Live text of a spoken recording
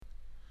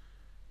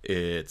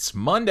It's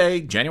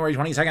Monday, January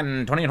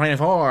 22nd,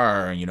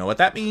 2024. You know what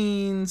that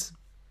means?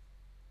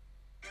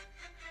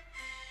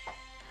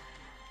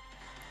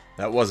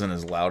 That wasn't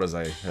as loud as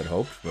I had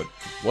hoped, but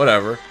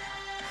whatever.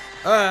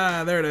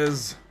 There it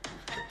is.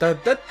 Da,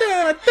 da,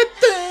 da, da,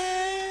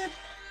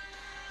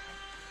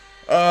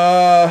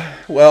 da.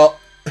 Well,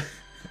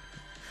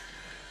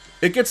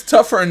 it gets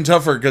tougher and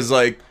tougher because,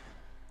 like,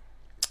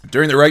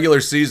 during the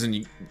regular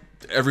season,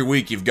 every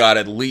week you've got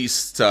at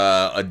least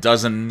a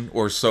dozen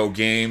or so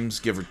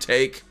games, give or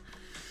take.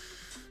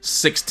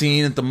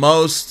 16 at the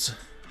most.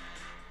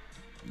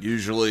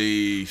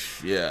 Usually,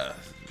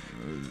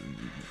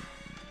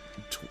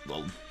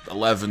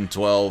 11,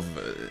 12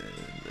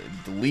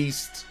 at the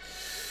least.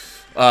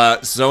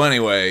 So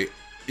anyway,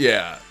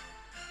 yeah.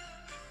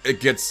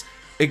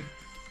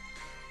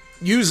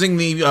 Using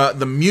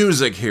the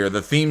music here,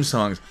 the theme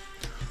songs,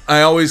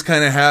 I always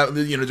kind of have,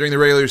 during the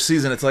regular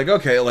season, it's like,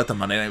 okay, I'll let the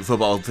Monday Night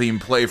Football theme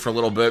play for a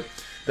little bit.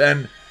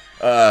 Then,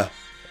 and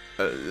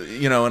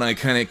I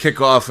kind of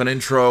kick off an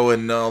intro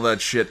and all that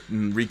shit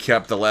and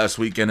recap the last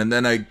weekend. And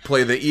then I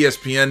play the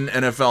ESPN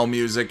NFL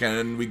music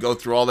and we go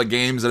through all the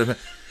games.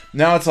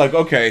 Now it's like,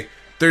 okay,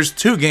 there's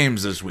 2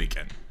 games this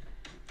weekend.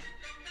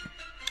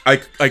 I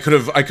could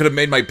have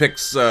made my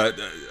picks, I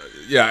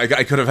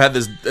could have had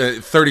this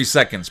 30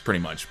 seconds pretty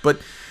much. But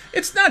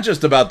it's not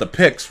just about the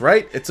picks,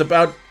 right? It's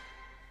about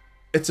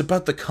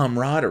the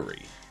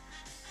camaraderie.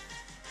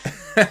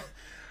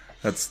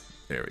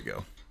 There we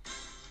go.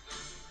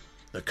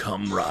 The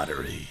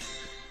camaraderie.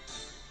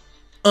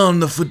 On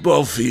the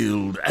football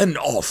field and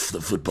off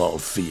the football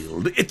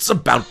field. It's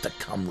about the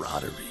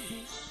camaraderie.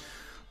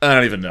 I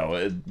don't even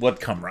know what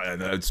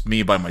camaraderie. It's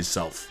me by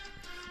myself.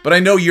 But I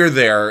know you're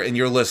there and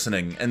you're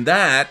listening. And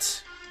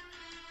that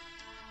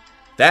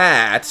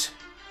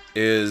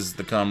is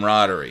the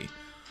camaraderie.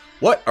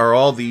 What are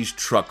all these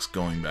trucks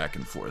going back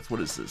and forth? What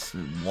is this?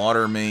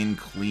 Water main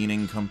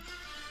cleaning?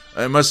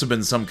 It must have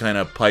been some kind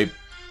of pipe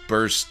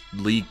burst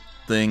leak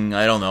thing.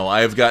 I don't know.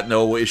 I've got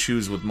no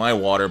issues with my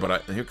water,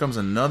 but here comes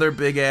another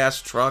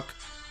big-ass truck.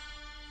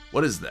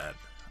 What is that?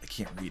 I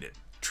can't read it.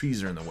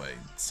 Trees are in the way.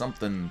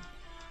 Something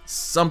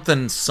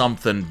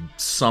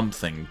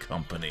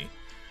company.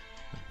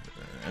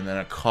 And then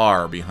a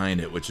car behind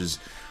it, which is...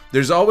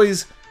 There's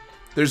always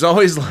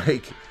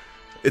like...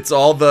 It's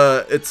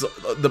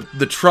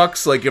the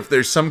trucks, like if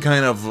there's some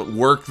kind of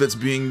work that's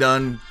being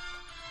done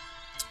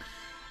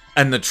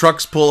and the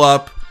trucks pull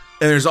up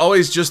and there's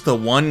always just the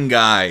one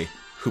guy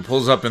who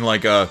pulls up in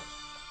like a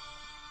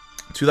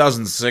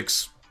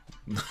 2006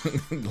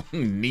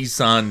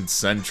 Nissan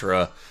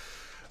Sentra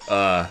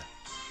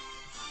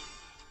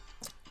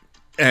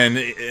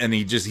and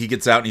he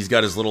gets out and he's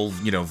got his little,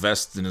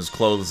 vest and his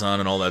clothes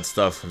on and all that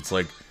stuff. It's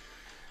like,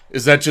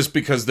 is that just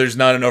because there's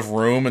not enough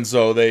room and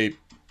so they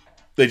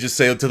just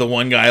say to the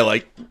one guy,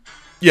 like,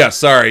 yeah,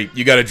 sorry,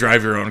 you gotta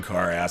drive your own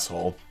car,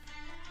 asshole.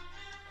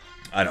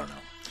 I don't know.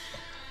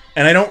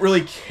 And I don't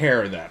really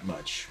care that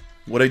much.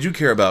 What I do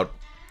care about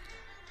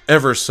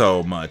ever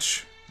so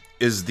much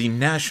is the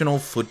National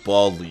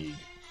Football League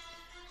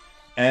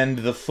and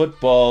the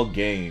football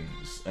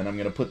games. And I'm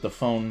gonna put the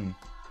phone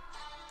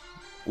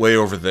way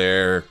over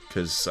there,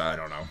 because, I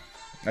don't know.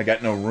 I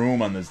got no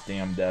room on this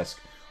damn desk.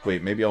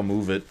 Wait, maybe I'll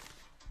move it.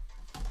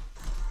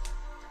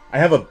 I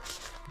have a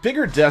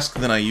bigger desk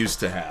than I used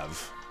to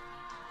have.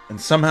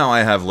 And somehow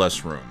I have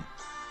less room.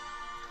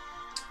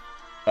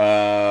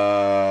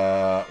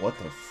 What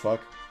the fuck?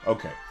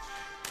 Okay.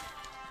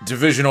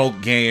 Divisional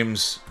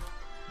games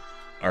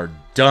are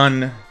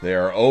done. They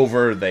are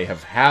over. They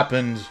have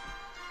happened.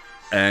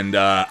 And,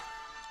 I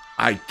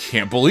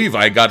can't believe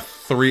I got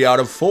 3 out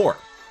of 4.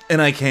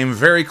 And I came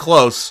very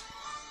close.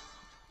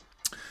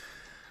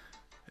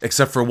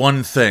 Except for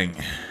one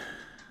thing.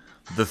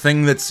 The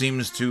thing that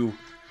seems to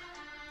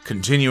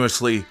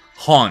continuously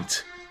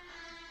haunt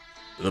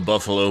the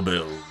Buffalo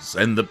Bills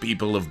and the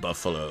people of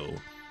Buffalo.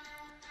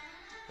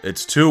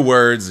 It's 2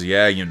 words.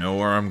 Yeah, you know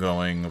where I'm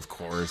going, of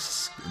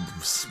course.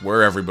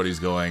 Where everybody's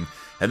going.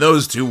 And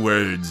those 2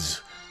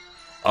 words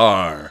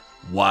are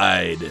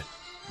wide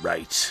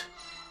right.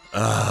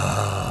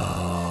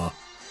 I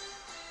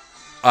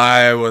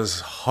was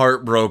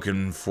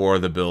heartbroken for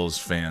the Bills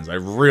fans. I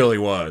really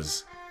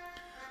was.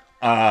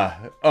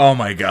 Oh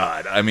my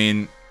God. I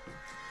mean,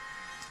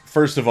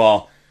 first of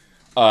all,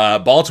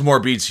 Baltimore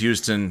beats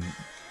Houston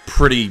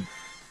pretty...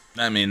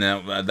 I mean,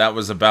 that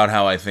was about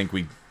how I think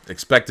we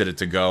expected it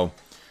to go.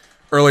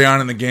 Early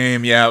on in the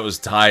game, yeah, it was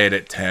tied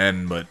at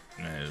 10, but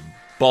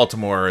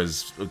Baltimore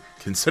is a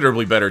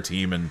considerably better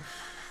team, and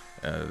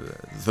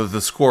the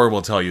score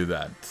will tell you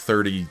that.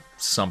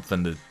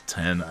 30-something to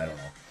 10, I don't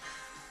know.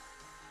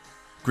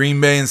 Green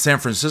Bay and San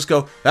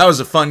Francisco, that was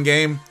a fun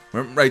game.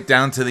 Went right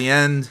down to the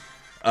end.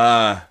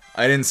 I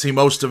didn't see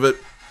most of it.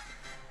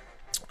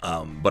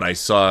 But I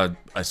saw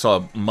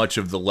much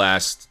of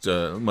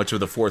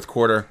the fourth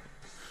quarter,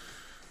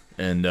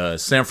 and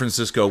San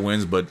Francisco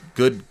wins. But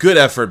good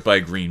effort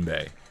by Green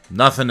Bay.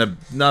 Nothing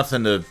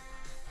to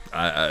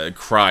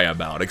cry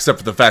about, except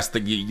for the fact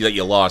that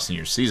you lost and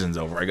your season's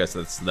over. I guess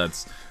that's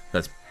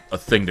a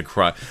thing to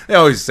cry. They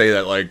always say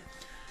that, like,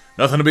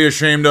 nothing to be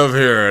ashamed of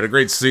here. Had a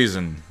great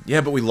season.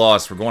 Yeah, but we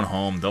lost. We're going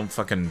home. Don't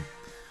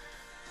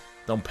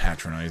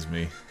patronize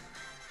me.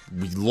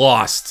 We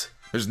lost.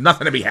 There's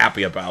nothing to be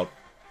happy about.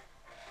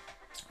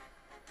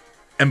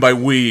 And by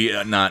we,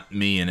 not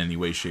me in any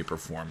way, shape, or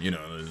form. You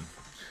know.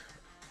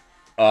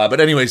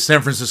 But anyway,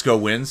 San Francisco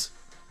wins.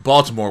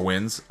 Baltimore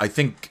wins. I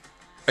think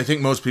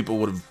most people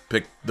would have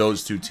picked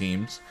those two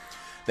teams.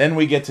 Then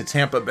we get to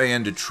Tampa Bay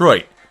and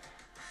Detroit,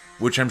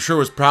 which I'm sure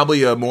was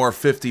probably a more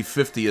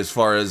 50-50 as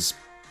far as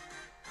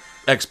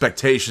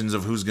expectations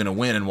of who's going to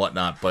win and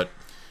whatnot. But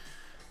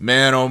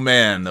man, oh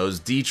man, those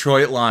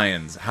Detroit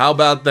Lions. How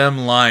about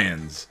them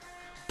Lions?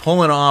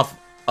 Pulling off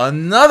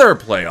another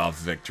playoff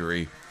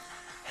victory,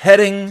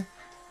 heading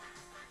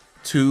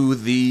to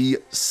the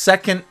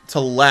second to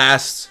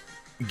last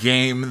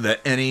game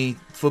that any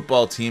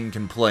football team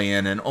can play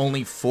in, and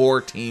only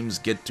 4 teams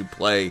get to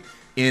play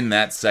in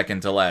that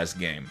second to last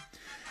game.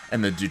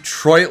 And the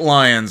Detroit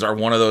Lions are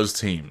one of those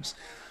teams.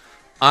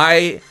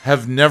 I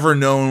have never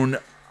known...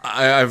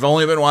 I've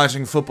only been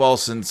watching football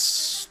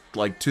since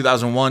like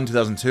 2001,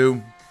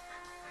 2002.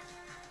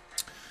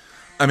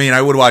 I mean,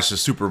 I would watch the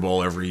Super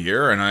Bowl every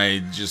year, and I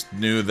just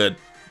knew that,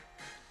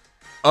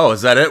 oh,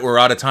 is that it? We're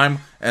out of time?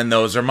 And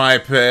those are my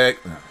pick.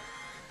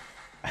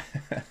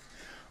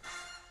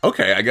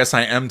 Okay, I guess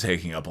I am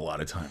taking up a lot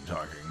of time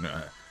talking.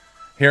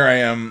 Here I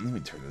am. Let me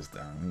turn this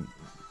down.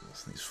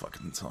 Listen to these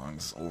fucking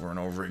songs over and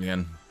over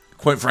again.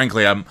 Quite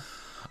frankly, I'm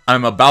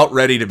about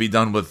ready to be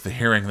done with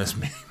hearing this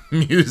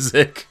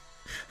music.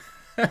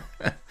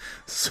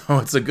 So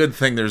it's a good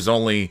thing there's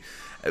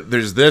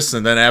this,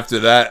 and then after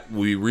that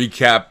we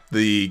recap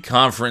the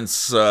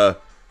conference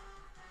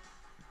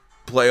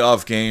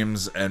playoff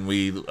games, and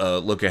we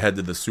look ahead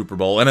to the Super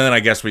Bowl, and then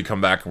I guess we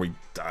come back and we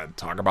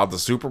talk about the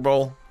Super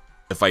Bowl.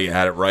 If I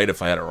had it right,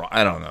 if I had it wrong,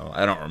 I don't know.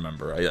 I don't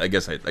remember. I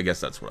guess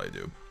that's what I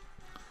do.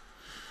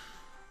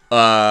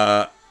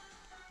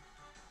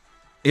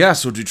 Yeah.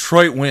 So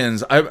Detroit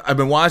wins. I've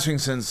been watching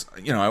since,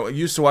 I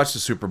used to watch the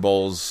Super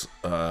Bowls.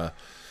 The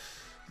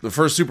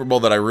first Super Bowl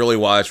that I really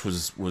watched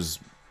was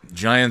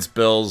Giants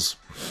Bills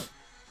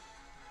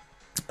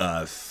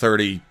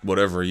 30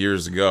 whatever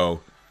years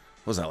ago.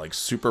 What was that, like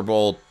Super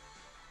Bowl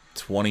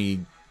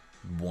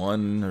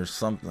 21 or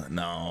something?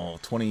 No,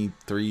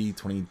 23,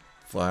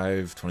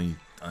 25, 20,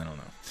 I don't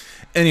know.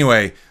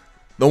 Anyway,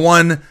 the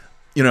one,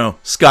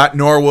 Scott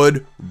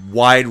Norwood,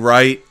 wide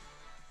right,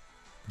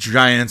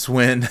 Giants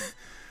win.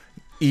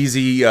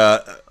 Easy,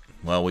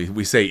 well,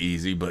 we say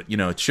easy, but,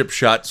 chip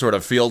shot sort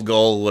of field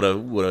goal would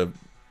have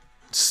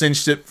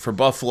cinched it for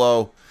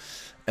Buffalo,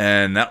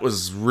 and that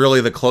was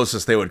really the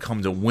closest they would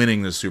come to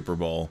winning the Super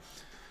Bowl.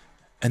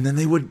 And then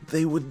they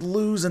would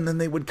lose, and then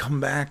they would come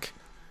back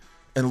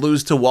and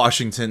lose to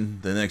Washington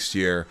the next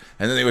year,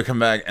 and then they would come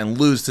back and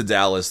lose to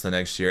Dallas the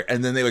next year,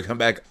 and then they would come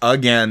back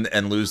again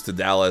and lose to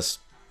Dallas,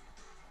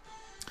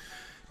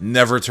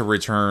 never to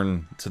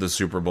return to the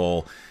Super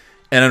Bowl.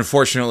 And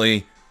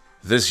unfortunately,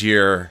 this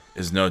year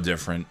is no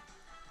different.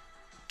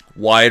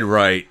 Wide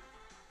right,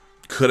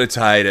 could have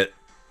tied it,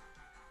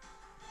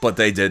 but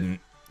they didn't.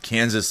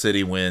 Kansas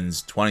City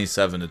wins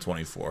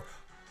 27-24.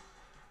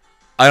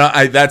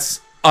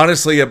 That's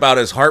honestly about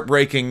as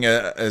heartbreaking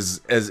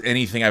as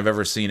anything I've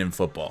ever seen in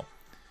football.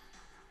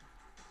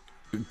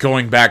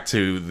 Going back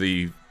to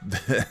the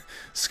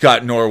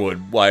Scott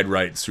Norwood wide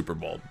right Super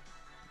Bowl.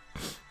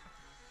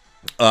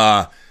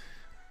 Yeah,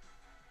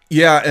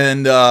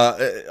 and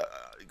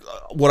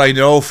what I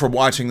know from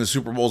watching the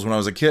Super Bowls when I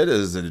was a kid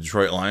is the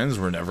Detroit Lions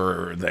were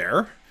never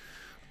there.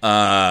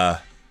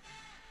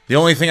 The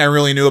only thing I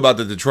really knew about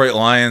the Detroit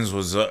Lions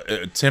was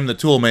Tim the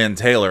Toolman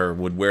Taylor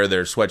would wear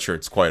their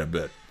sweatshirts quite a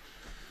bit.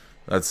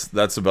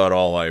 That's about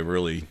all I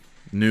really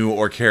knew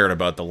or cared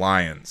about the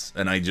Lions.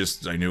 And I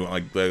knew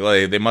like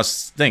they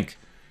must stink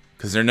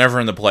because they're never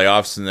in the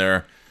playoffs, and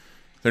they're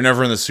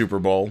never in the Super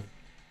Bowl.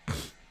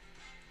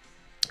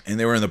 And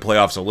they were in the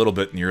playoffs a little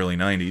bit in the early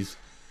 90s.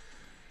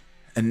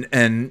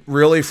 And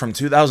really from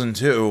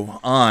 2002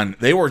 on,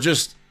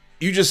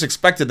 you just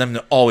expected them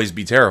to always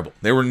be terrible.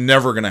 They were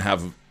never going to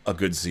have a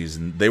good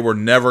season. They were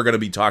never going to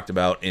be talked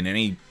about in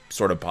any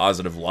sort of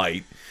positive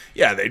light.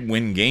 Yeah, they'd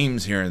win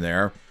games here and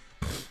there.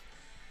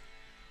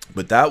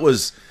 But I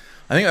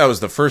think that was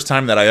the first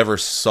time that I ever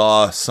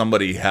saw an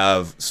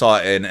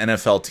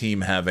NFL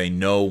team have a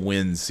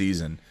no-win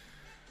season.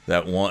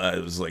 That one,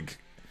 it was like,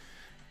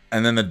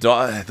 and then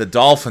the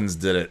Dolphins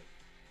did it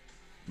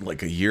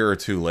like a year or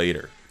two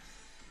later.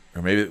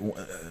 Or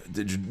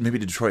maybe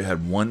Detroit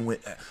had one win.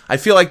 I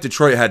feel like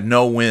Detroit had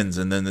no wins,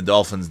 and then the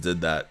Dolphins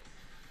did that.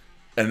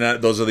 And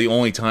those are the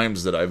only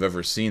times that I've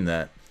ever seen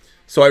that.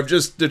 So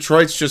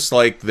Detroit's just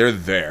like, they're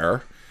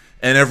there.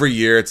 And every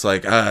year it's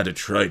like,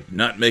 Detroit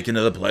not making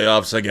to the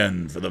playoffs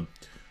again for the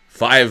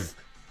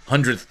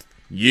 500th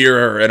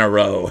year in a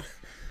row.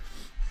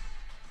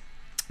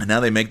 And now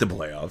they make the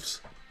playoffs.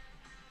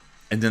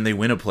 And then they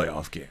win a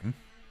playoff game.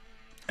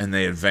 And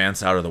they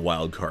advance out of the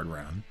wild card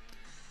round.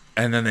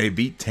 And then they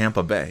beat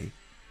Tampa Bay.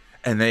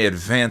 And they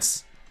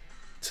advance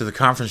to the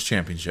conference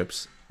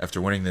championships. after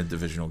winning the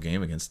divisional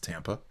game against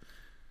Tampa.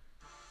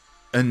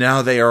 And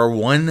now they are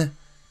one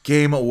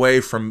game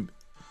away from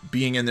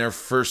being in their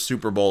first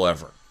Super Bowl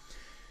ever.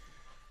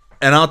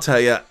 And I'll tell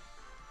you,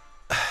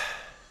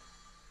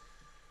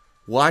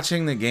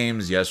 watching the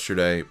games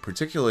yesterday,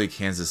 particularly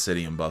Kansas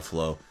City and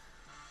Buffalo,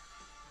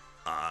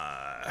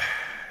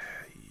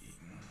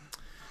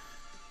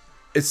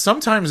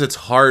 sometimes it's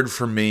hard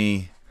for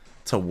me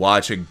to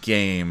watch a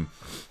game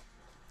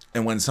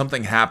and when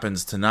something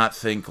happens to not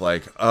think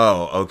like,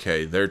 oh,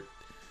 okay, they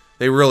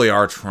really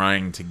are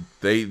trying to,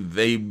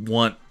 they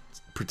want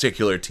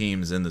particular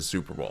teams in the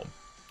Super Bowl.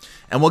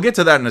 And we'll get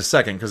to that in a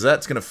second because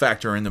that's going to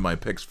factor into my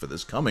picks for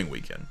this coming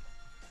weekend.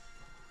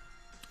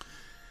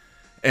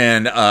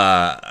 And,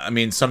 I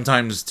mean,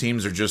 sometimes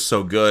teams are just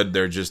so good,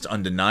 they're just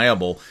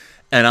undeniable.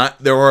 And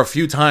there were a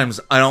few times,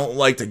 I don't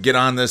like to get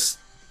on this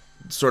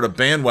sort of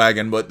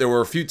bandwagon, but there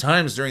were a few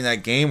times during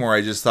that game where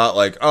I just thought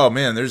like, oh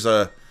man,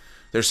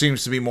 there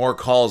seems to be more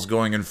calls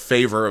going in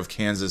favor of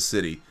Kansas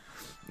City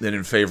than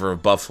in favor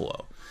of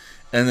Buffalo.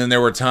 And then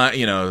there were times,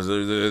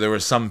 there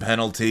was some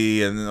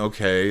penalty, and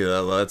okay,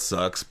 that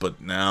sucks. But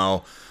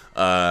now,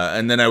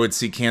 and then I would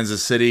see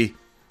Kansas City,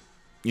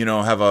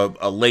 have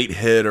a late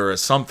hit or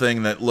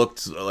something that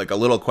looked like a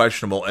little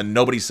questionable, and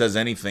nobody says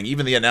anything,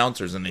 even the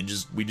announcers, and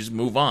we just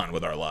move on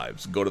with our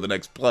lives, and go to the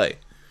next play.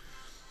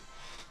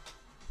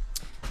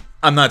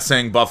 I'm not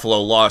saying Buffalo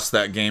lost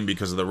that game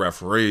because of the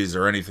referees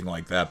or anything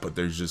like that, but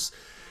there's just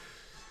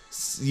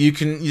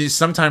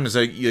sometimes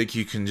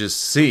you can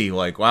just see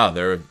like, wow,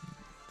 they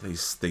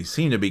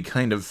seem to be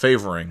kind of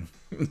favoring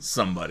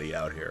somebody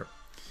out here.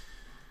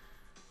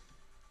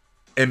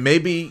 And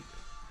maybe,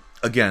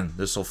 again,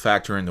 this will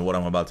factor into what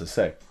I'm about to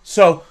say.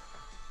 So,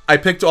 I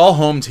picked all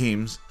home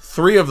teams.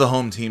 3 of the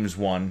home teams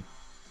won.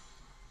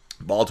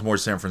 Baltimore,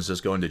 San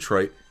Francisco, and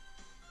Detroit.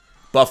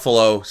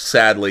 Buffalo,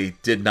 sadly,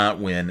 did not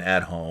win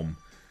at home.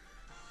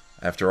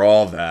 After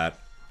all that,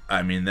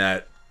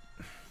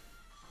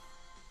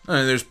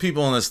 there's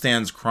people in the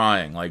stands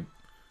crying, like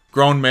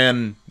grown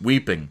men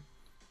weeping.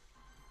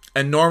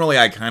 And normally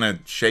I kind of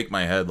shake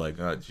my head like,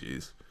 oh,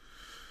 jeez.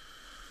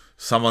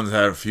 Someone's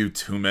had a few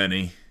too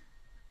many.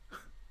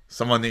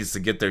 Someone needs to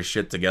get their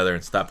shit together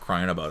and stop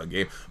crying about a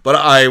game. But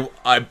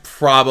I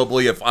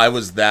probably, if I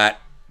was that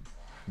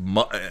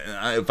much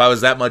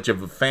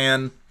of a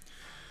fan,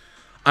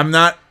 I'm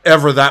not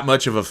ever that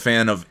much of a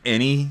fan of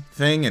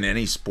anything in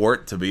any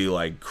sport to be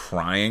like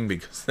crying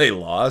because they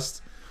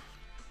lost.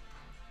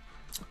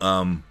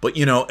 But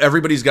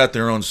everybody's got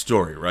their own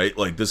story, right?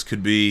 Like this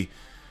could be,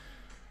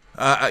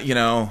 like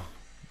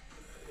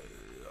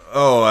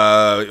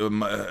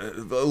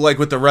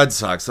with the Red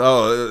Sox.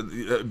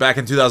 Back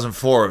in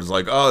 2004, it was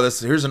like,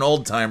 here's an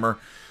old timer.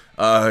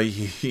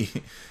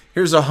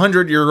 Here's a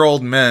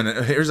 100-year-old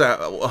man. Here's a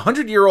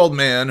 100-year-old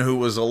man who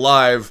was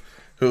alive,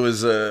 who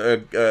was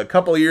a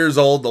couple years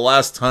old the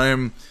last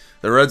time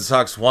the Red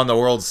Sox won the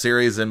World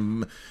Series,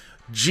 and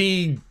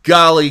gee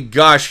golly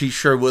gosh, he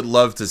sure would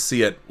love to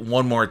see it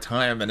one more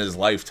time in his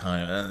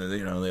lifetime.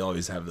 They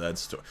always have that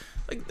story.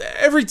 Like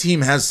every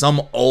team has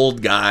some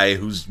old guy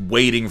who's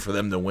waiting for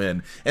them to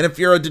win. And if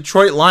you're a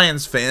Detroit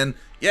Lions fan,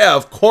 yeah,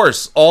 of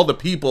course, all the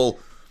people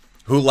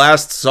who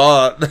last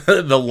saw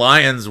the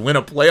Lions win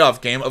a playoff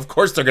game, of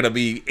course they're going to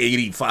be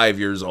 85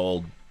 years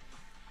old.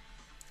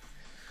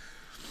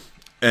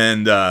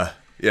 And,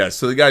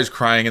 so the guy's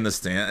crying in the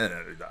stand.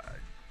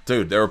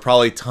 Dude, there were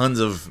probably tons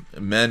of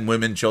men,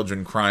 women,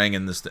 children crying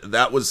in the stand.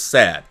 That was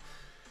sad.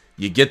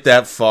 You get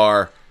that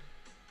far,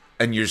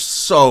 and you're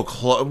so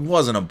close. It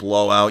wasn't a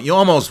blowout. You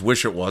almost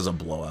wish it was a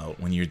blowout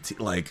when you're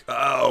like,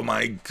 oh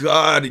my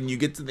God, and you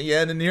get to the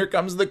end, and here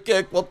comes the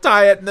kick. We'll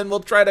tie it, and then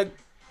we'll try to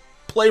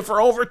play for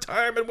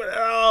overtime, and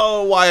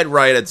wide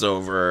right, it's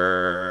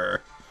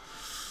over.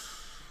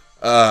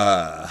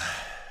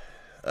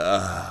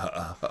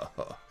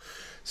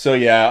 So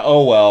yeah,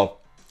 oh well.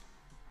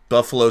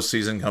 Buffalo's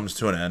season comes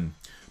to an end.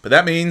 But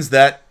that means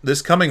that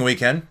this coming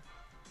weekend,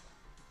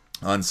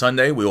 on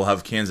Sunday, we will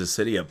have Kansas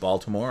City at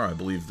Baltimore. I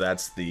believe is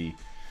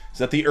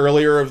that the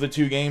earlier of the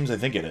two games? I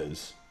think it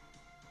is.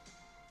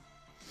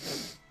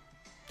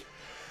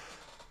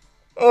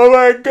 Oh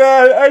my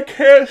God, I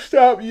can't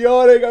stop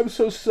yawning. I'm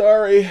so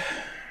sorry.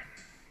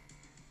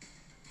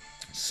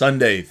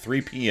 Sunday, 3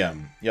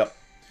 p.m. Yep.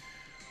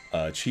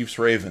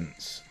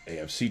 Chiefs-Ravens,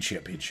 AFC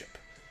Championship.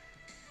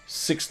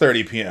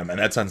 6:30 p.m., and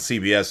that's on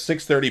CBS.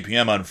 6:30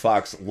 p.m. on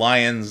Fox.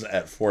 Lions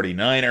at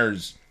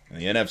 49ers in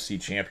the NFC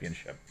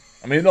Championship.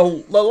 I mean, the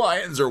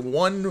Lions are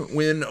one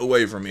win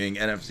away from being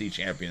NFC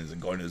champions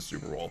and going to the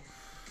Super Bowl.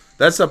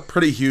 That's a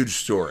pretty huge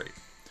story.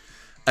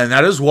 And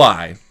that is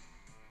why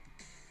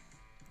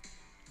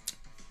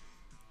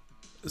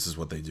this is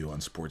what they do on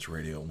sports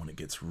radio when it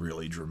gets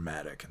really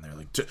dramatic. And they're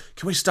like,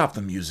 can we stop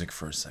the music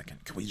for a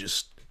second? Can we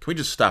just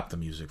stop the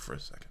music for a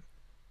second?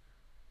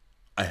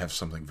 I have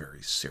something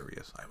very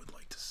serious I would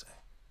like to say.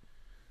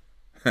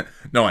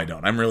 No, I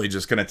don't. I'm really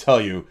just going to tell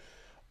you,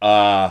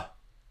 I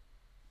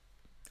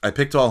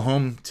picked all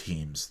home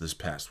teams this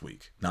past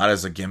week. Not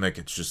as a gimmick,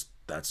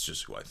 that's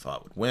just who I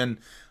thought would win.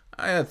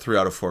 I had 3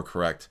 out of 4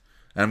 correct.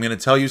 And I'm going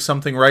to tell you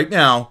something right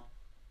now,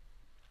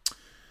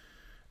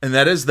 and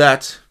that is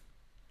that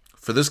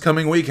for this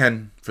coming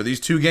weekend, for these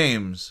 2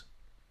 games,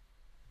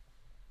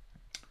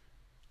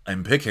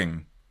 I'm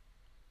picking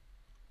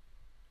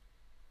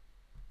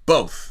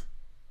both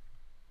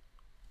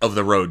of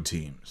the road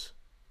teams.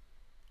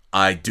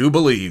 I do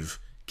believe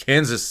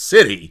Kansas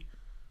City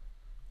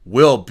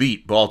will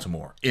beat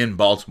Baltimore in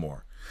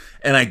Baltimore.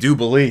 And I do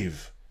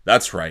believe,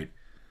 that's right,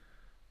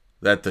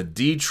 that the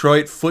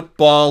Detroit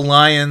Football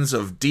Lions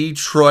of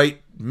Detroit,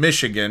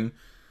 Michigan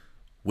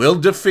will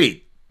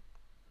defeat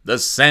the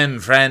San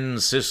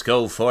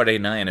Francisco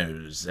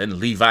 49ers in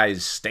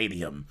Levi's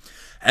Stadium.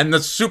 And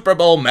the Super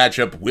Bowl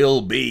matchup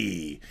will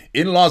be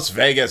in Las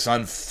Vegas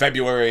on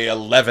February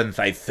 11th,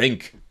 I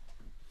think.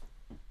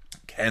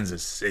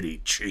 Kansas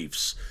City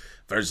Chiefs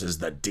versus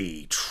the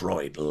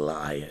Detroit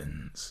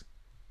Lions.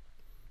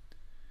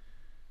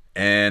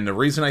 And the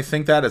reason I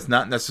think that is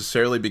not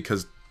necessarily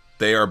because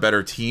they are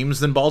better teams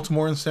than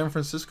Baltimore and San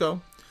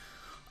Francisco.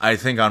 I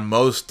think on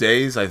most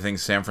days, I think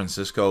San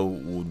Francisco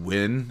would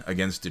win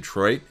against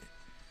Detroit.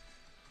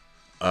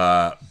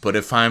 But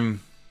if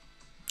I'm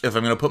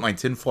going to put my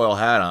tinfoil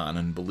hat on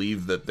and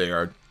believe that they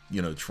are,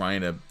 trying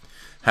to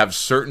have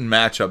certain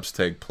matchups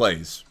take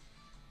place,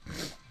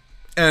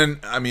 and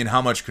I mean,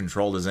 how much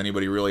control does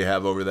anybody really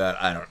have over that?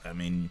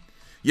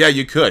 Yeah,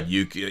 you could.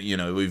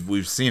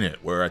 We've seen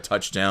it where a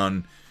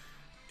touchdown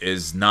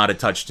is not a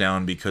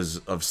touchdown because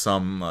of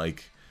some,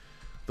 like,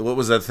 what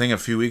was that thing a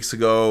few weeks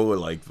ago?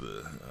 Like,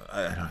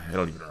 I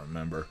don't even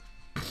remember.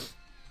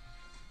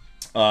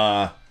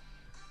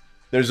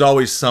 There's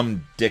always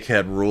some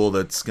dickhead rule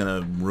that's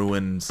gonna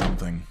ruin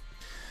something,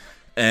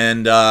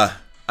 and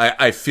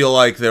I feel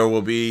like there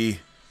will be.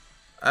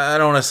 I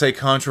don't want to say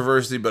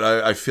controversy, but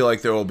I feel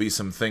like there will be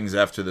some things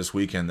after this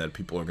weekend that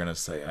people are gonna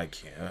say, "I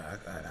can't.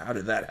 How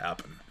did that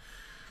happen?"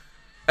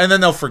 And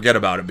then they'll forget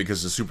about it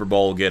because the Super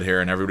Bowl will get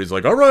here and everybody's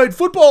like, all right,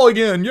 football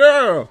again,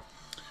 yeah.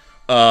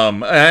 I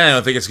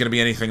don't think it's going to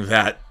be anything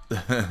that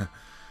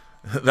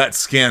that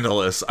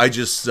scandalous. I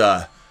just,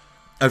 I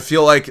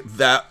feel like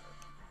that,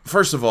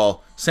 first of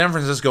all, San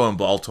Francisco and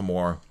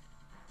Baltimore,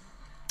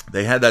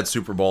 they had that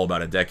Super Bowl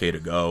about a decade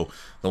ago,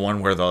 the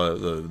one where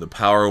the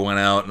power went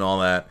out and all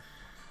that.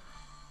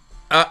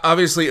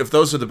 Obviously, if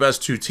those are the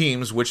best 2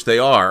 teams, which they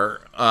are,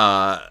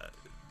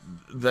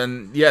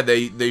 then yeah,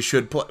 they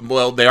should play.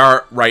 Well, they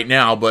are right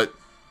now, but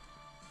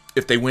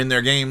if they win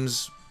their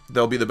games,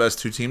 they'll be the best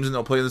 2 teams and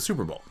they'll play the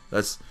Super Bowl.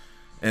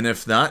 And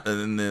if not,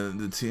 then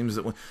the teams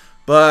that win.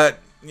 But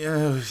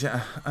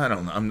yeah, I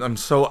don't know. I'm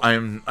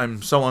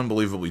so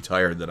unbelievably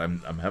tired that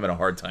I'm having a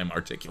hard time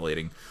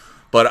articulating.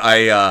 But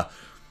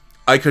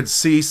I could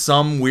see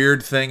some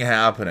weird thing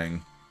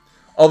happening.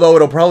 Although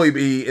it'll probably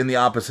be in the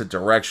opposite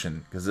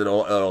direction because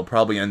it'll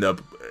probably end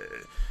up.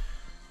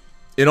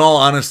 In all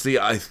honesty,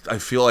 I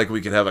feel like we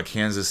could have a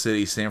Kansas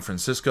City, San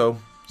Francisco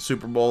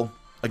Super Bowl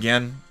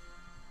again.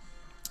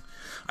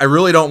 I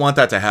really don't want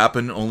that to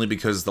happen, only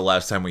because the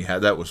last time we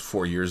had that was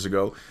 4 years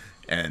ago.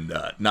 And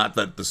not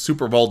that the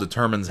Super Bowl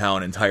determines how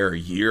an entire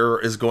year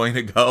is going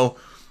to go,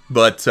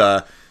 but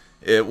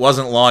it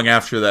wasn't long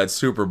after that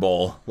Super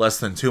Bowl, less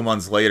than 2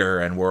 months later,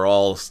 and we're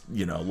all,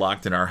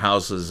 locked in our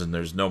houses, and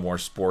there's no more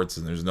sports,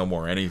 and there's no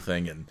more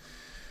anything. And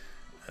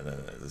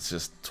it's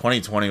just,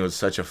 2020 was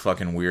such a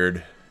fucking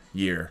weird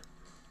year.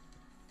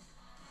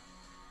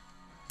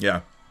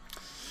 Yeah.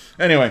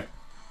 Anyway.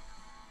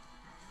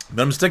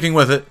 But I'm sticking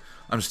with it.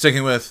 I'm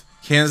sticking with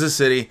Kansas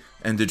City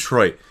and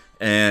Detroit.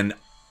 And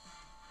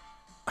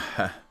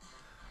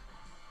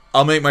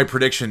I'll make my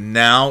prediction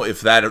now.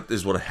 If that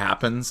is what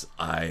happens,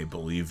 I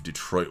believe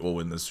Detroit will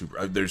win the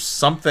Super. There's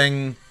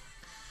something,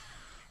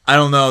 I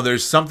don't know.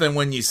 There's something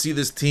when you see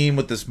this team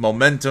with this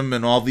momentum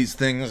and all these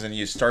things, and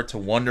you start to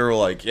wonder,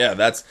 like, yeah,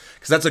 that's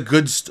because that's a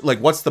good. Like,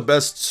 what's the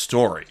best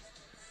story?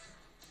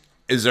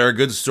 Is there a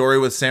good story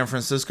with San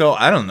Francisco?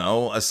 I don't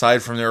know.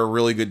 Aside from they're a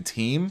really good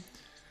team,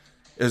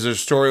 is there a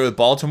story with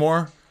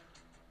Baltimore?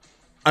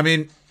 I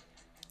mean,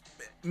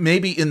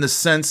 maybe in the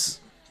sense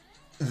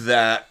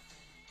that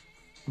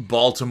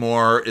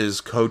Baltimore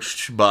is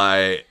coached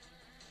by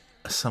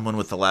someone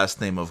with the last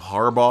name of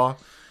Harbaugh,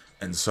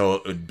 and so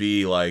it would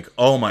be like,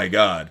 oh my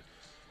God,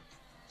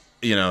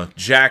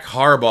 Jack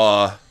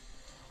Harbaugh,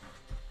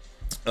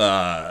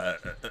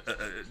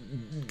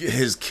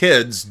 his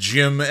kids,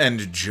 Jim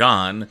and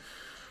John,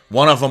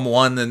 one of them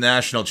won the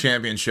national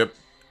championship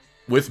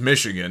with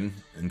Michigan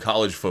in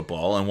college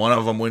football, and one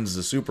of them wins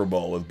the Super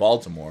Bowl with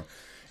Baltimore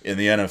in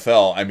the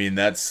NFL. I mean,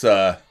 that's,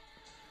 I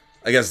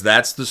guess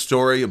that's the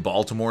story.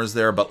 Baltimore's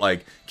there, but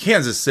like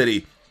Kansas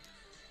City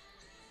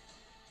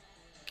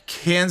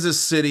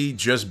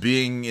just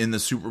being in the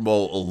Super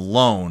Bowl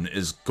alone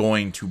is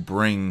going to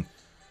bring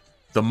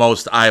the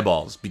most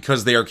eyeballs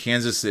because they are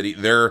Kansas City.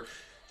 They're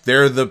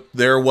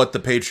what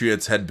the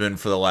Patriots had been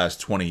for the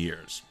last 20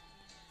 years.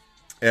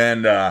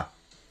 And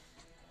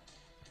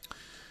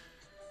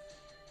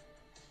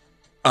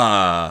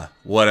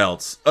what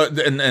else?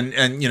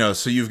 And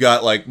so you've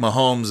got like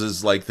Mahomes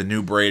is like the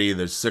new Brady.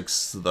 There's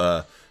sixth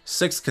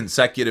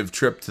consecutive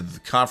trip to the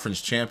conference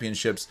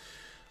championships.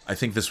 I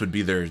think this would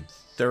be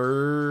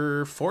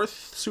their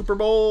fourth Super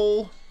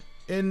Bowl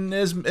in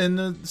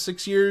the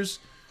 6 years,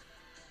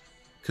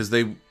 because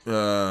they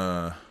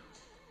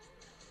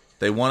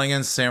won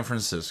against San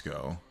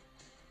Francisco,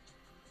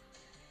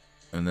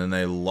 and then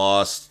they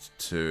lost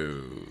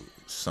to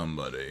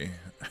somebody,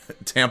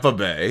 Tampa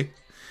Bay,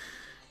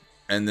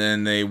 and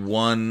then they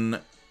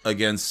won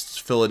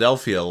against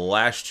Philadelphia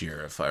last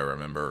year, if I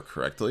remember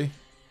correctly.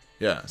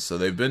 Yeah, so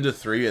they've been to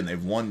 3 and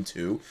they've won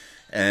 2.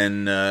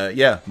 And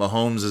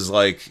Mahomes is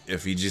like,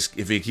 if he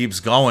keeps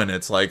going,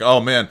 it's like, oh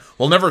man,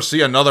 we'll never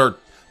see another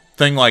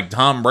thing like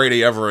Tom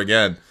Brady ever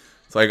again.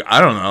 It's like, I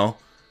don't know.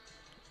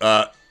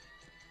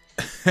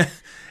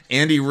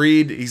 Andy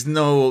Reid, he's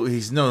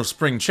no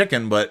spring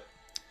chicken, but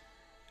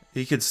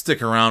he could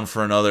stick around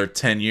for another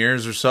 10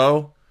 years or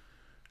so.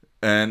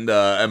 And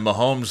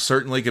Mahomes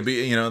certainly could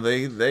be,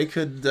 they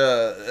could,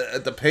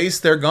 at the pace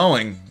they're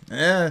going,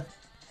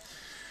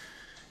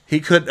 he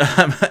could.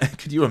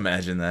 Could you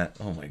imagine that?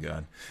 Oh my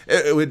God,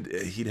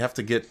 he'd have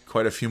to get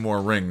quite a few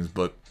more rings,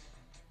 but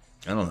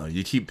I don't know.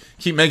 You keep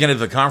making it to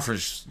the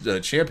conference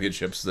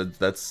championships. I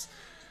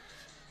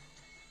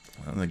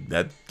think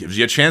that gives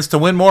you a chance to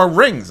win more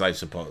rings, I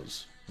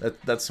suppose.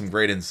 That's some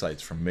great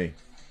insights from me.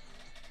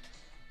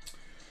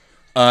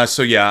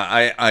 So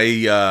yeah,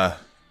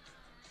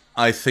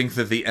 I think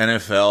that the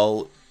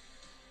NFL,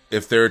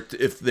 if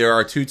there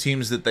are 2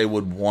 teams that they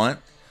would want,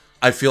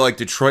 I feel like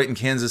Detroit and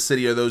Kansas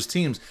City are those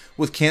teams,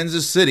 with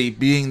Kansas City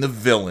being the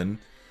villain,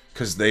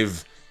 because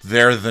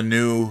they're the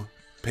new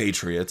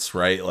Patriots,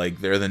 right? Like,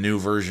 they're the new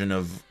version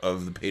of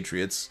the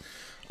Patriots.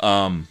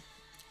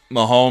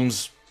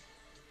 Mahomes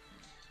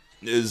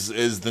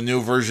is the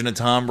new version of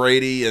Tom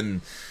Brady,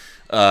 and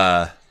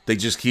they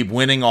just keep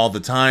winning all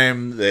the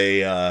time.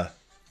 They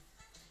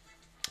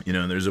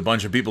there's a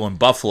bunch of people in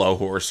Buffalo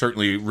who are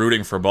certainly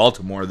rooting for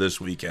Baltimore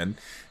this weekend.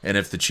 And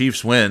if the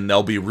Chiefs win,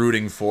 they'll be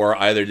rooting for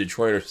either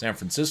Detroit or San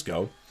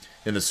Francisco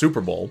in the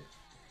Super Bowl.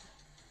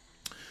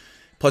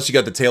 Plus, you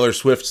got the Taylor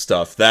Swift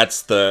stuff.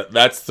 That's the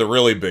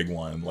really big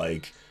one.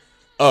 Like,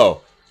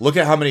 oh, look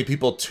at how many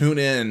people tune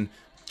in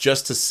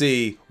just to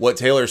see what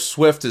Taylor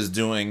Swift is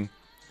doing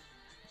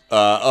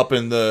up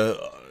in the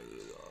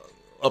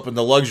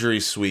luxury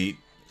suite,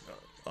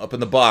 up in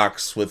the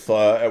box with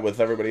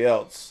everybody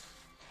else.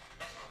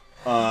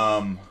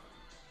 What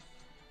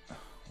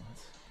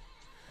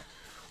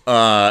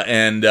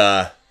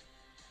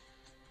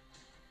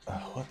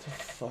the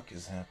fuck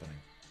is happening?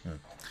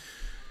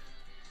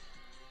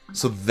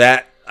 So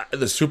that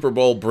the Super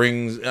Bowl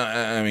brings,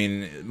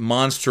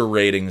 monster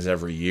ratings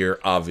every year,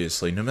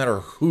 obviously, no matter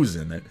who's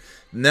in it.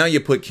 Now you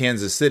put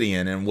Kansas City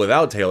in, and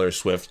without Taylor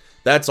Swift,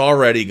 that's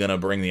already going to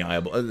bring the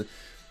eyeball.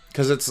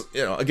 Because it's,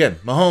 again,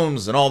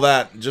 Mahomes and all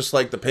that, just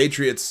like the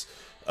Patriots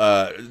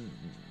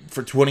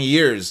for 20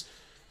 years.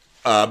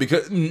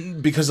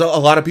 Because a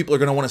lot of people are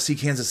going to want to see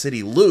Kansas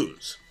City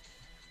lose.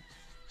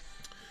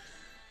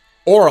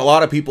 Or a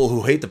lot of people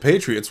who hate the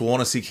Patriots will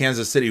want to see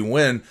Kansas City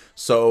win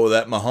so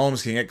that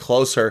Mahomes can get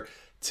closer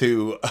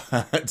to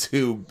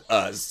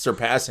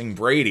surpassing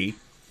Brady,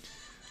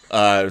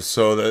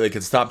 so that they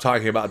can stop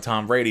talking about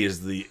Tom Brady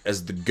as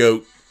the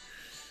GOAT.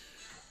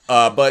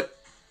 But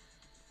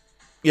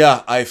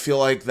yeah, I feel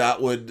like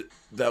that would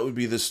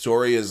be the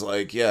story. Is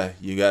like, yeah,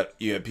 you got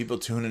people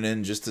tuning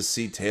in just to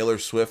see Taylor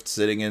Swift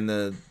sitting in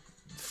the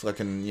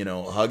fucking,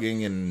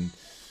 hugging and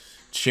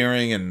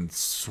cheering and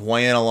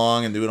swaying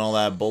along and doing all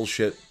that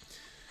bullshit.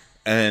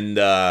 And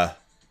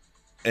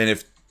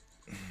if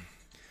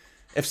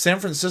San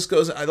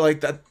Francisco's, I like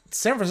that,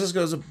 San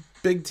Francisco's a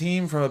big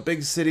team from a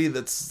big city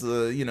that's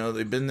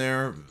they've been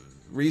there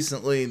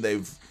recently.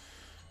 They've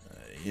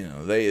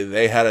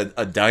they had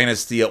a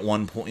dynasty at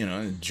one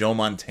point, Joe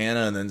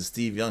Montana and then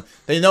Steve Young.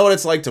 They know what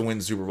it's like to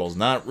win Super Bowls.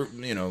 Not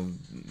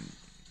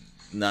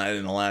not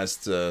in the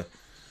last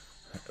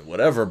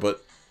whatever,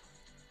 but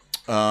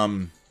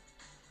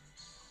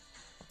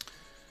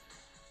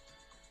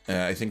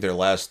I think their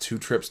last 2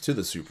 trips to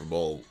the Super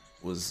Bowl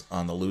was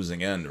on the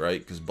losing end, right?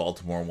 Because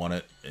Baltimore won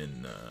it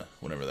in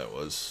whenever that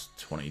was,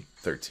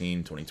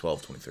 2013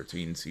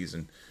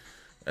 season.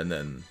 And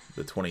then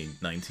the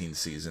 2019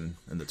 season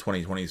and the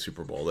 2020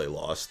 Super Bowl, they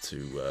lost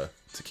to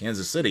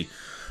Kansas City.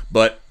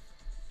 But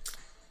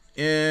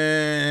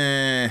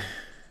I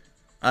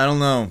don't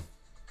know.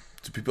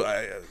 Do people?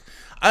 I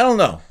don't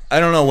know. I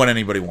don't know what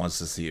anybody wants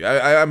to see.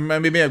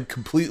 Maybe I'm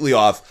completely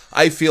off.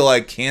 I feel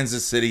like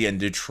Kansas City and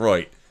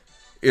Detroit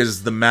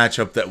is the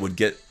matchup that would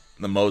get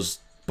the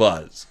most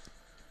buzz,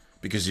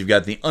 because you've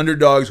got the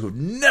underdogs who've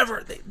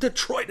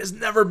Detroit has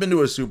never been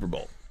to a Super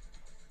Bowl.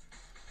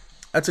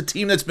 That's a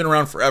team that's been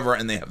around forever,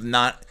 and they have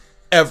not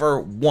ever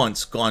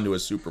once gone to a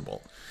Super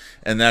Bowl.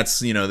 And that's,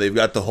 they've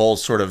got the whole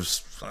sort of,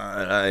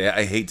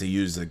 I hate to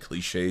use the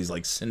cliches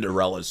like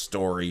Cinderella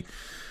story,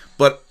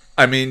 but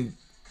I mean,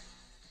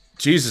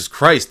 Jesus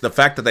Christ, the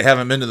fact that they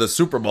haven't been to the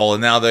Super Bowl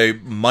and now they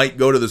might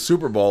go to the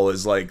Super Bowl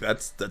is like,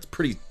 that's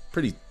pretty,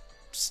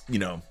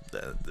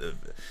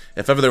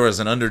 if ever there was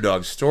an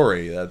underdog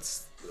story,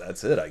 that's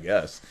it, I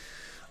guess.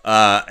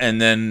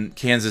 And then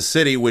Kansas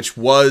City, which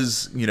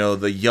was,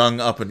 the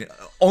young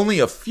only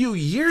a few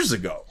years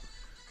ago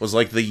was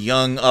like the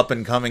young up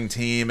and coming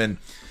team. And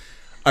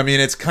I mean,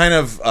 it's kind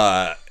of,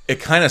 it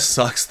kind of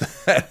sucks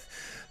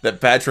that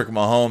Patrick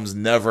Mahomes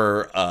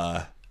never,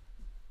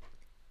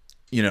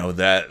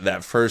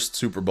 that first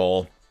Super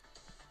Bowl,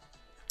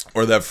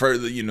 or that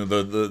first,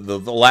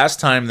 the last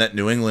time that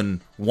New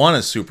England won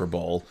a Super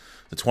Bowl,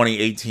 the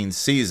 2018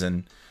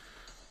 season,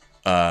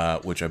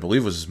 which I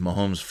believe was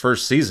Mahomes'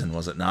 first season,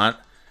 was it not?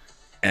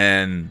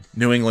 And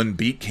New England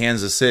beat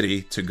Kansas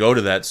City to go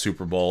to that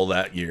Super Bowl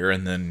that year,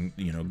 and then,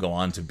 go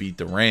on to beat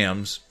the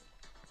Rams.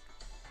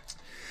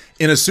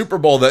 In a Super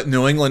Bowl that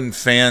New England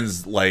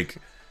fans, like,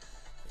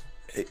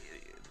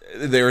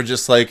 they were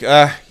just like,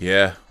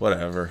 yeah,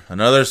 whatever.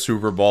 Another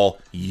Super Bowl,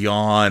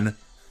 yawn.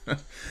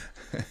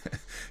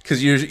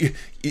 Because even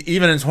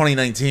in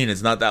 2019,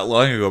 it's not that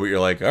long ago, but you're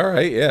like, all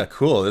right, yeah,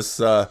 cool. This,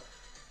 I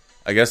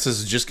guess this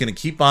is just going to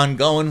keep on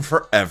going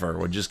forever.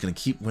 We're just going to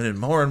keep winning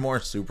more and more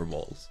Super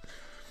Bowls.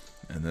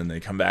 And then they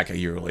come back a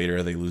year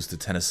later, they lose to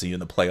Tennessee in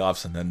the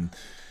playoffs, and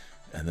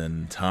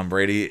then Tom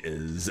Brady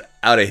is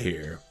out of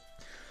here.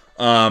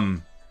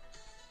 But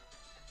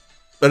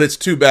it's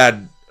too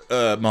bad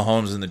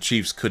Mahomes and the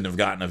Chiefs couldn't have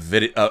gotten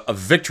a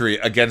victory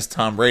against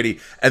Tom Brady.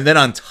 And then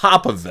on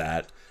top of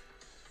that,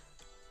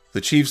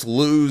 the Chiefs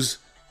lose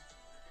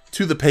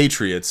to the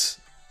Patriots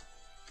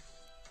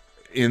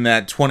in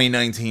that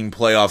 2019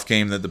 playoff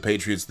game that the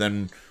Patriots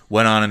then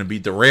went on and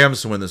beat the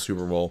Rams to win the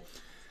Super Bowl.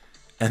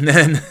 And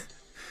then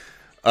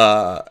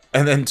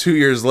 2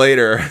 years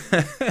later,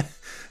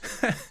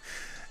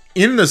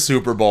 in the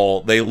Super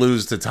Bowl, they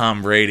lose to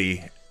Tom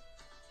Brady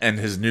and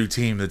his new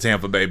team, the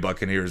Tampa Bay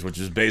Buccaneers, which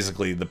is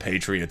basically the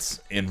Patriots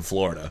in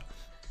Florida,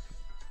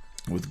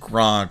 with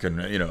Gronk and,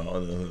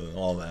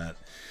 all that.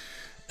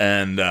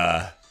 And,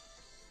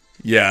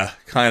 yeah,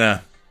 kind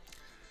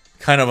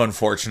of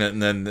unfortunate.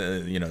 And then,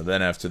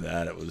 then after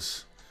that, it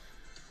was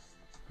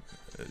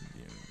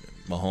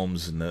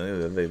Mahomes, and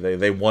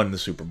they won the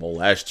Super Bowl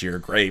last year.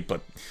 Great,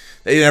 but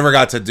they never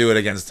got to do it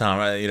against Tom.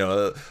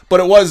 But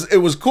it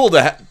was cool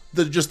to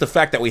just the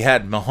fact that we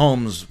had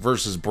Mahomes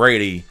versus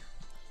Brady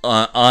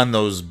on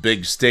those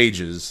big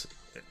stages,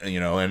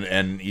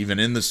 and even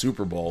in the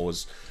Super Bowl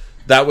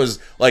that was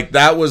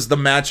the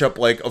matchup.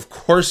 Like, of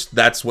course,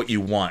 that's what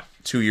you want.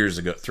 2 years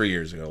ago, 3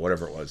 years ago,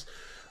 whatever it was,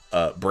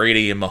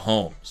 Brady and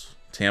Mahomes,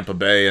 Tampa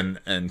Bay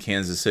and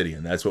Kansas City,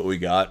 and that's what we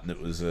got. And it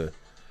was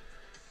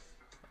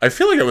I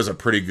feel like it was a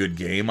pretty good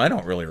game. I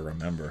don't really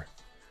remember.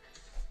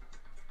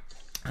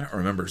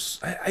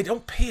 I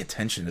don't pay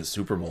attention to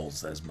Super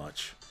Bowls as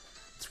much.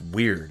 It's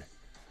weird.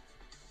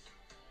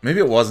 Maybe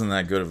it wasn't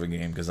that good of a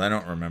game because I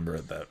don't remember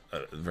it that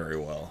very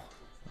well.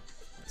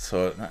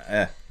 So,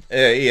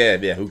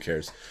 yeah, who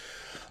cares?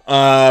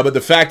 But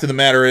the fact of the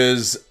matter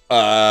is,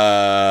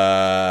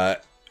 I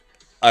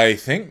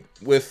think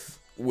with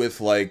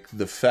like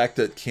the fact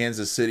that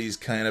Kansas City's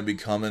kind of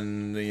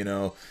becoming,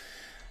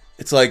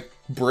 it's like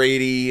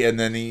Brady and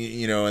then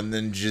and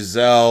then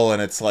Giselle,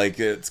 and it's like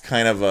it's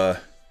kind of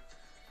a,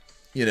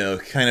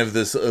 kind of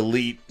this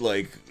elite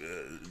like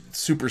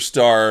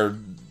superstar,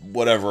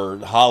 whatever,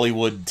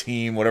 Hollywood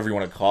team, whatever you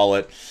want to call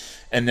it.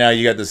 And now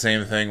you got the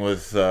same thing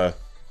with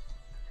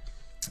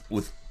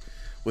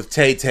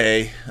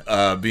Tay-Tay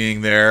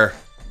being there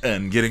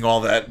and getting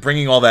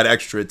bringing all that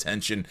extra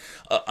attention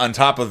on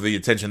top of the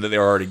attention that they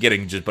were already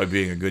getting just by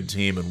being a good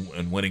team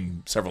and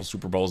winning several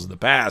Super Bowls in the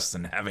past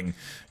and having,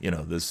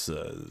 this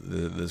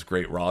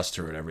great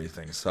roster and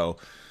everything. So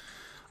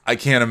I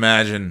can't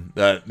imagine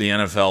that the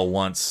NFL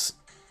wants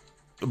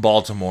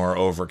Baltimore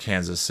over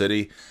Kansas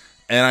City.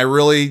 And I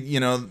really,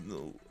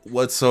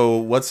 what's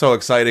so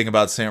exciting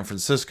about San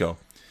Francisco?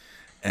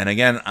 And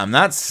again, I'm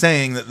not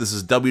saying that this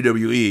is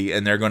WWE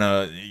and they're going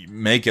to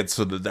make it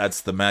so that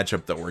that's the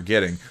matchup that we're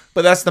getting.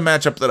 But that's the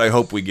matchup that I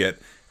hope we get.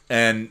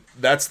 And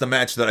that's the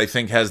match that I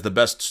think has the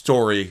best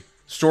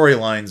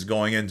storylines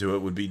going into it,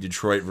 would be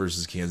Detroit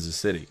versus Kansas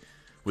City.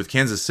 With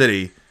Kansas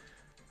City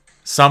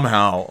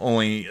somehow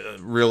only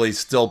really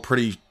still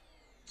pretty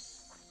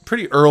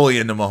early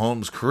into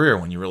Mahomes' career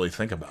when you really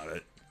think about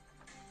it.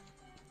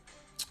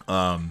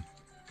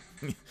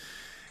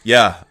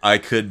 Yeah, I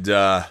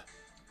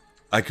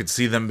could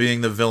see them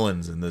being the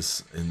villains in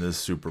this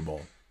Super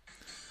Bowl.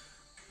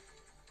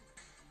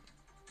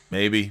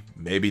 Maybe,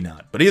 maybe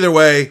not. But either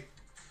way,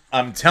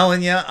 I'm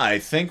telling you, I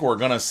think we're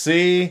gonna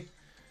see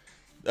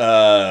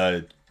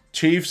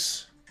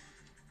Chiefs,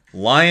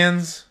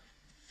 Lions,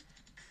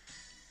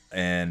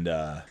 and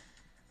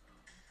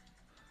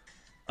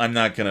I'm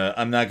not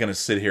gonna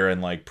sit here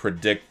and like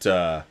predict.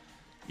 I'm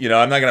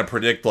not gonna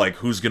predict like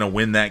who's gonna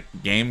win that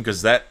game,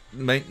 because that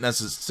might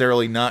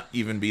necessarily not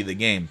even be the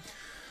game.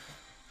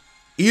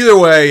 Either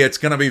way, it's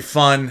gonna be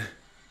fun.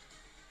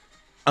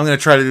 I'm gonna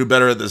try to do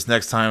better at this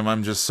next time.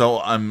 I'm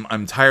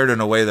tired in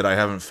a way that I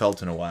haven't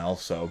felt in a while.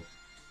 So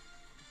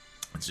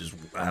it's just,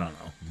 I don't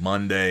know.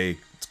 Monday,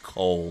 it's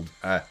cold.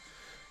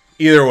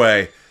 Either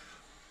way,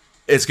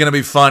 it's gonna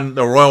be fun.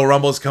 The Royal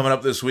Rumble is coming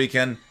up this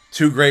weekend.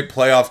 2 great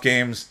playoff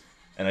games,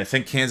 And I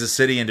think Kansas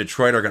City and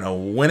Detroit are going to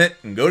win it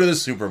and go to the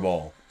Super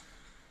Bowl.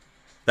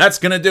 That's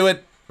going to do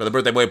it for the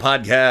Birthday Boy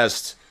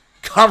Podcast,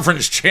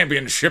 Conference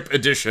Championship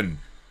Edition.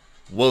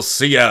 We'll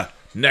see ya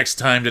next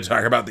time to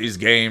talk about these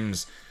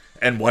games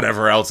and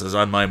whatever else is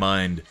on my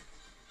mind.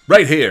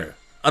 Right here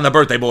on the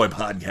Birthday Boy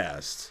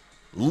Podcast.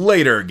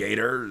 Later,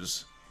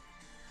 Gators.